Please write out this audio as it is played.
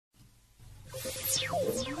This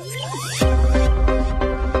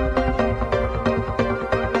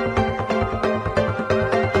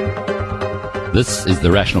is The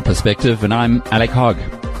Rational Perspective, and I'm Alec Hogg.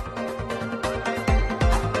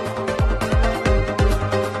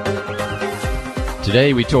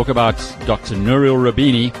 Today we talk about Dr. Nouriel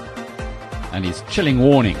Roubini and his chilling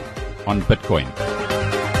warning on Bitcoin.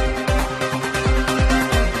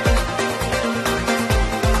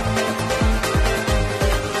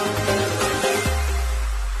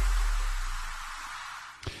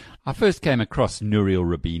 I first came across Nouriel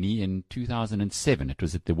Roubini in 2007. It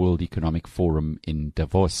was at the World Economic Forum in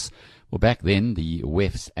Davos. Well, back then, the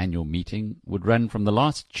WEF's annual meeting would run from the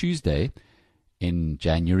last Tuesday in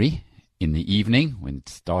January in the evening, when it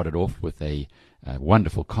started off with a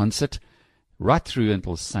wonderful concert, right through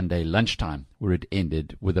until Sunday lunchtime, where it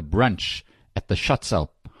ended with a brunch at the Schatzalp,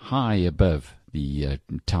 high above the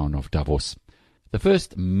town of Davos. The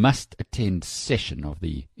first must-attend session of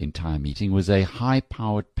the entire meeting was a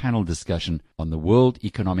high-powered panel discussion on the World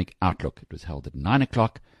Economic Outlook. It was held at 9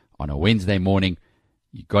 o'clock on a Wednesday morning.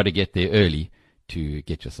 You've got to get there early to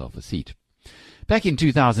get yourself a seat. Back in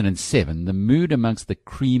 2007, the mood amongst the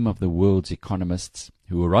cream of the world's economists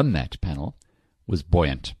who were on that panel was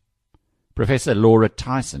buoyant. Professor Laura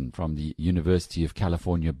Tyson from the University of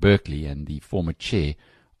California, Berkeley, and the former chair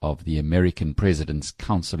of the American President's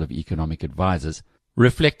Council of Economic Advisors,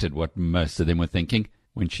 reflected what most of them were thinking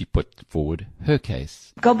when she put forward her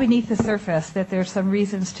case. Go beneath the surface that there's some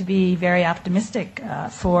reasons to be very optimistic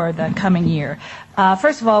for the coming year.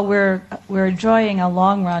 First of all, we're enjoying a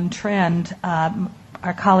long-run trend.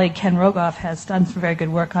 Our colleague Ken Rogoff has done some very good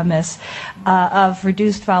work on this, of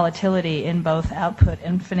reduced volatility in both output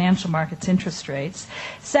and financial markets interest rates.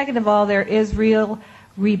 Second of all, there is real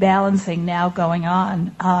rebalancing now going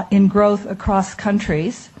on in growth across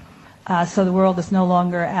countries. So the world is no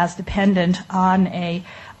longer as dependent on a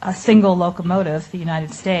single locomotive, the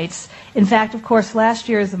United States. In fact, of course, last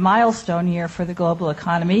year is a milestone year for the global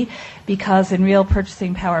economy because in real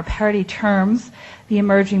purchasing power parity terms, the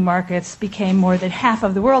emerging markets became more than half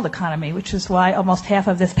of the world economy, which is why almost half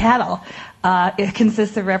of this panel it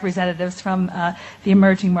consists of representatives from the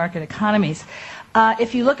emerging market economies.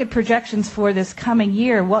 If you look at projections for this coming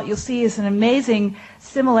year, what you'll see is an amazing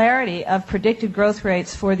similarity of predicted growth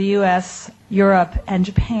rates for the U.S., Europe, and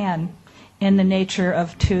Japan in the nature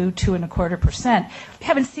of 2.25%. We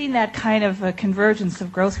haven't seen that kind of a convergence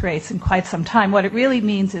of growth rates in quite some time. What it really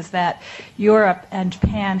means is that Europe and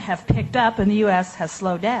Japan have picked up and the U.S. has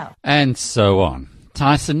slowed down. And so on.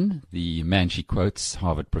 Tyson, the man she quotes,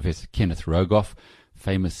 Harvard professor Kenneth Rogoff,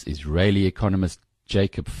 famous Israeli economist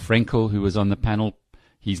Jacob Frenkel, who was on the panel.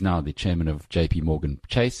 He's now the chairman of JP Morgan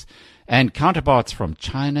Chase. And counterparts from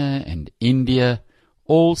China and India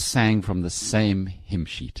all sang from the same hymn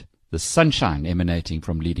sheet. The sunshine emanating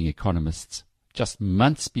from leading economists just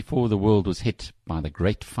months before the world was hit by the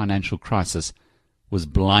great financial crisis was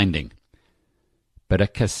blinding. But a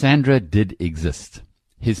Cassandra did exist.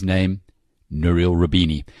 His name, Nouriel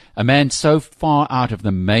Roubini, a man so far out of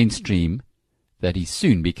the mainstream that he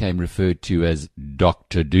soon became referred to as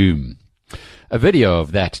Dr. Doom. A video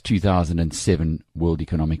of that 2007 World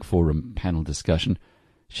Economic Forum panel discussion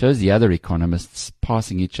shows the other economists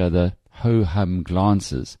passing each other ho-hum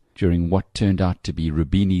glances during what turned out to be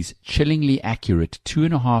Roubini's chillingly accurate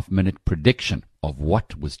 2.5-minute prediction of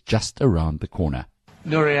what was just around the corner.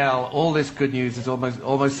 Nouriel, all this good news is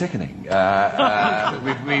almost sickening. We've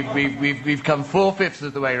come 4/5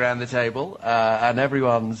 of the way around the table, and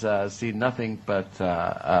everyone's seen nothing but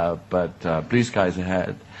blue skies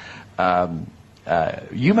ahead.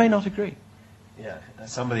 You may not agree. Yeah,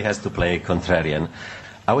 somebody has to play contrarian.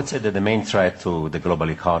 I would say that the main threat to the global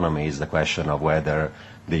economy is the question of whether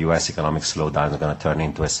the U.S. economic slowdown is going to turn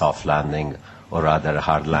into a soft landing or rather a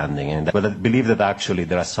hard landing. But I believe that actually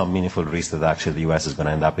there are some meaningful risks that actually the U.S. is going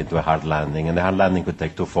to end up into a hard landing. And the hard landing could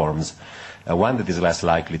take two forms. One that is less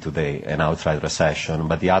likely today, an outright recession,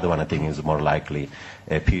 but the other one I think is more likely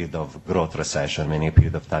a period of growth recession, meaning a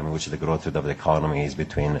period of time in which the growth rate of the economy is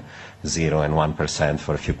between 0 and 1%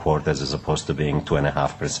 for a few quarters as opposed to being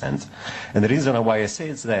 2.5%. And the reason why I say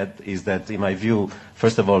is that in my view,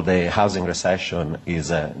 first of all, the housing recession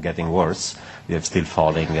is getting worse. We have still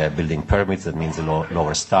falling building permits. That means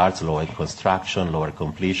lower starts, lower construction, lower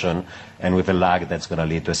completion, and with a lag that's going to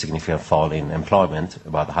lead to a significant fall in employment,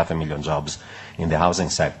 about 500,000 jobs in the housing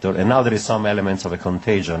sector. And now there is some elements of a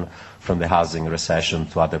contagion from the housing recession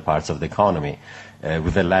to other parts of the economy.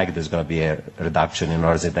 With a lag, there's going to be a reduction in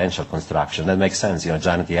residential construction. That makes sense.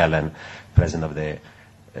 Janet Yellen, president of the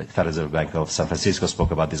Federal Reserve Bank of San Francisco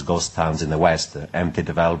spoke about these ghost towns in the West, empty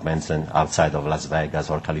developments and outside of Las Vegas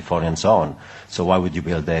or California and so on. So why would you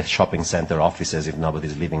build a shopping center offices if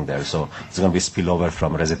nobody's living there? So it's going to be spillover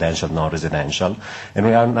from residential, non-residential. And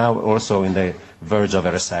we are now also in the verge of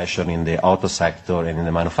a recession in the auto sector and in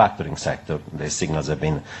the manufacturing sector. The signals have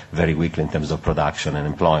been very weak in terms of production and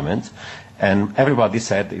employment. And everybody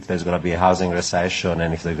said if there's going to be a housing recession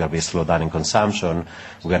and if there's going to be a slowdown in consumption,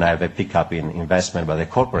 we're going to have a pickup in investment by the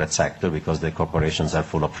corporate sector because the corporations are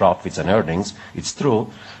full of profits and earnings. It's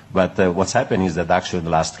true. But what's happened is that actually in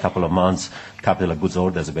the last couple of months, capital goods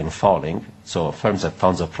orders have been falling. So firms have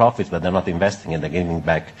tons of profits, but they're not investing and they're giving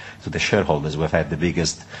back to the shareholders. We've had the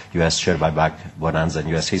biggest U.S. share buyback bonanza in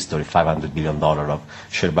U.S. history. $500 billion of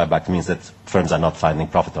share buyback means that firms are not finding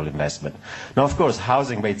profitable investment. Now, of course,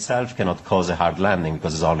 housing by itself cannot cause a hard landing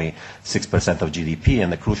because it's only 6% of GDP,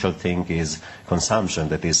 and the crucial thing is consumption,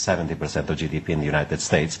 that is 70% of GDP in the United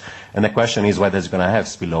States. And the question is whether it's going to have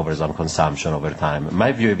spillovers on consumption over time.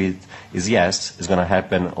 My view of it is yes, it's going to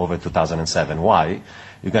happen over 2007. Why?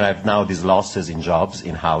 You're going to have now these losses in jobs,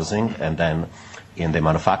 in housing, and then in the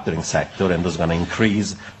manufacturing sector, and those are going to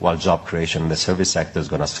increase while job creation in the service sector is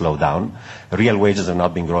going to slow down. Real wages have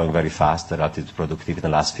not been growing very fast relative to productivity in the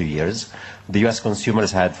last few years. The U.S. consumer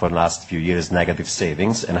has had for the last few years negative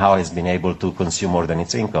savings, and how has been able to consume more than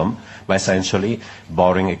its income by essentially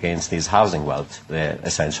borrowing against his housing wealth,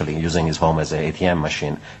 essentially using his home as an ATM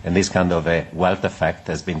machine. And this kind of a wealth effect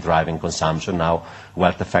has been driving consumption. Now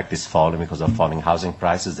wealth effect is falling because of falling housing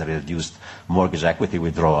prices, the reduced mortgage equity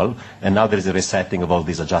withdrawal, and now there is a resetting of all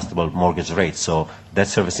these adjustable mortgage rates. So debt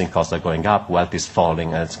servicing costs are going up, wealth is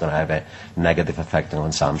falling, and it's going to have a negative effect on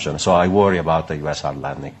consumption. So I worry about the U.S. hard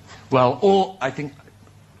landing. Well, I think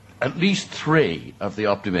at least three of the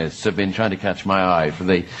optimists have been trying to catch my eye for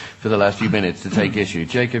the last few minutes to take issue.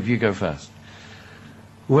 Jacob, you go first.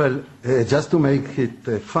 Well, just to make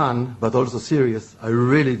it fun, but also serious, I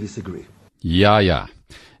really disagree. Yeah.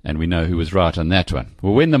 And we know who was right on that one.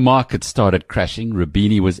 Well, when the market started crashing,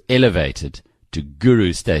 Roubini was elevated to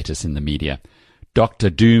guru status in the media. Dr.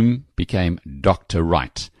 Doom became Dr.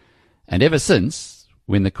 Right. And ever since,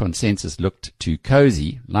 when the consensus looked too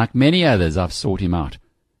cozy, like many others, I've sought him out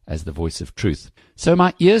as the voice of truth. So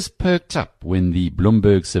my ears perked up when the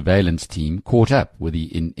Bloomberg Surveillance team caught up with the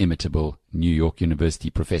inimitable New York University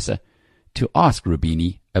professor to ask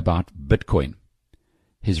Roubini about Bitcoin.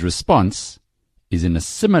 His response is in a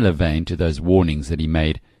similar vein to those warnings that he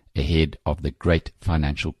made ahead of the great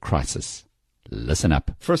financial crisis. Listen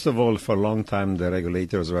up. First of all, for a long time, the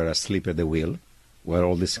regulators were asleep at the wheel where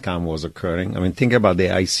all this scam was occurring. I mean, think about the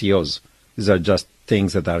ICOs. These are just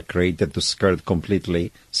things that are created to skirt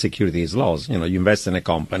completely securities laws. You invest in a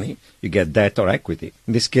company, you get debt or equity.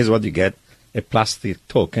 In this case, what you get, a plastic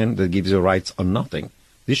token that gives you rights on nothing.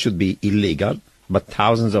 This should be illegal, but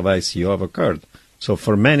thousands of ICO have occurred. So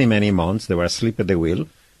for many, many months, they were asleep at the wheel,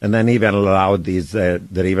 and then even allowed these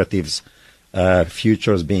derivatives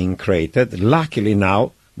futures being created. Luckily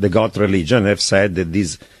now, they got religion. They've said that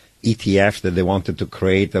these ETF that they wanted to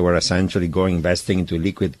create that were essentially going investing into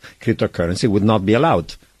liquid cryptocurrency would not be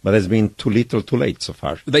allowed. But it's been too little too late so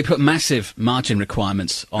far. They put massive margin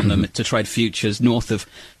requirements on them to trade futures north of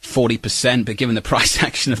 40%, but given the price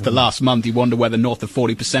action of the last month, you wonder whether north of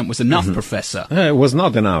 40% was enough, Professor. It was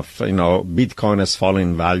not enough. Bitcoin has fallen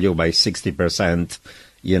in value by 60%,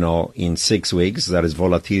 in 6 weeks. There is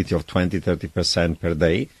volatility of 20-30% per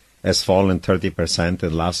day. Has fallen 30% in the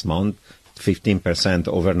last month, 15%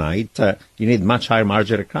 overnight. You need much higher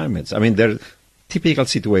margin requirements. I mean, there's typical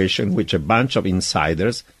situation which a bunch of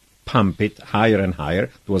insiders pump it higher and higher.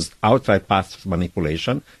 It was outright past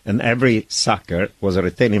manipulation, and every sucker was a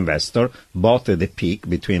retail investor, bought at the peak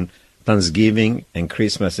between Thanksgiving and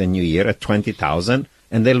Christmas and New Year at 20,000,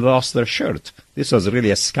 and they lost their shirt. This was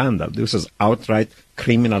really a scandal. This was outright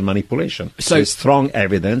criminal manipulation. So there's strong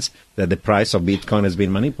evidence that the price of Bitcoin has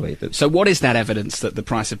been manipulated. So what is that evidence that the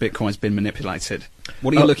price of Bitcoin has been manipulated?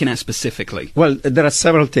 What are you looking at specifically? Well, there are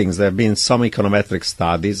several things. There have been some econometric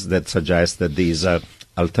studies that suggest that these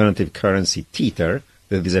alternative currency Tether,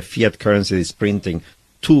 that is a fiat currency that is printing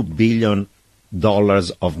 $2 billion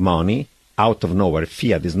of money out of nowhere.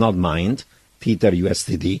 Fiat is not mined. Tether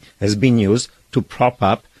USDD has been used to prop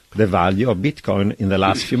up the value of Bitcoin in the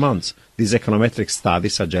last few months. This econometric study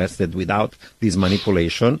suggests that without this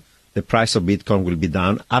manipulation, the price of Bitcoin will be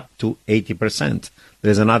down up to 80%.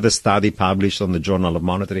 There's another study published on the Journal of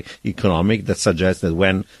Monetary Economics that suggests that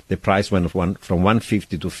when the price went from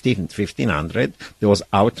 150 to 1,500, there was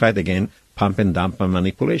outright, again, pump and dump and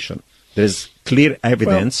manipulation. There's clear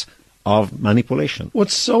evidence of manipulation.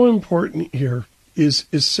 What's so important here is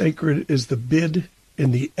as sacred as the bid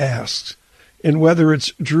in the asks. And whether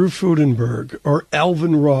it's Drew Frudenberg or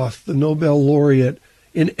Alvin Roth, the Nobel laureate,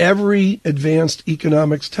 in every advanced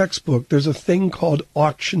economics textbook, there's a thing called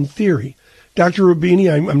auction theory. Dr.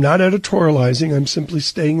 Roubini, I'm not editorializing. I'm simply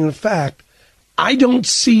stating a fact. I don't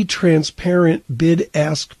see transparent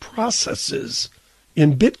bid-ask processes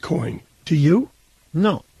in Bitcoin. Do you?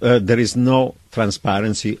 No, there is no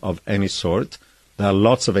transparency of any sort. There are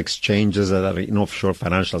lots of exchanges that are in offshore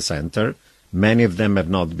financial center. Many of them have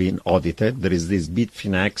not been audited. There is this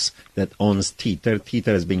Bitfinex that owns Tether.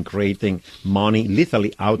 Tether has been creating money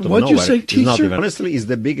literally out of nowhere. What'd you say, Tether? Honestly, it's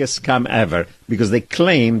the biggest scam ever because they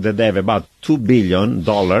claim that they have about $2 billion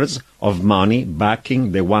of money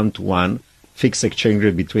backing the one-to-one fixed exchange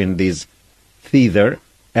rate between this Tether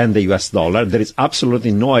and the US dollar. There is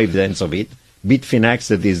absolutely no evidence of it. Bitfinex,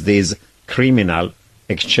 that is this criminal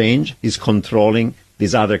exchange, is controlling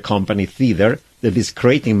this other company, Tether, that is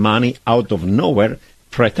creating money out of nowhere,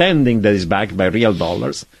 pretending that it's backed by real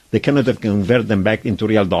dollars. They cannot have converted them back into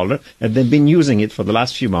real dollar, and they've been using it for the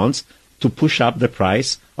last few months to push up the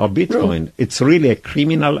price of Bitcoin. No. It's really a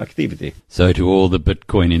criminal activity. So to all the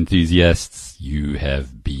Bitcoin enthusiasts, you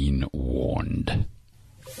have been warned.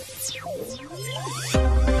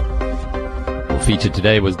 Featured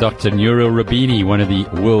today was Dr. Nouriel Roubini, one of the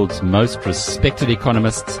world's most respected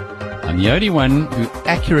economists, and the only one who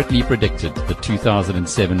accurately predicted the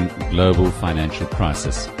 2007 global financial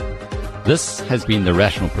crisis. This has been The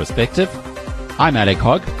Rational Perspective. I'm Alec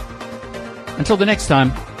Hogg. Until the next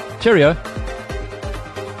time, cheerio.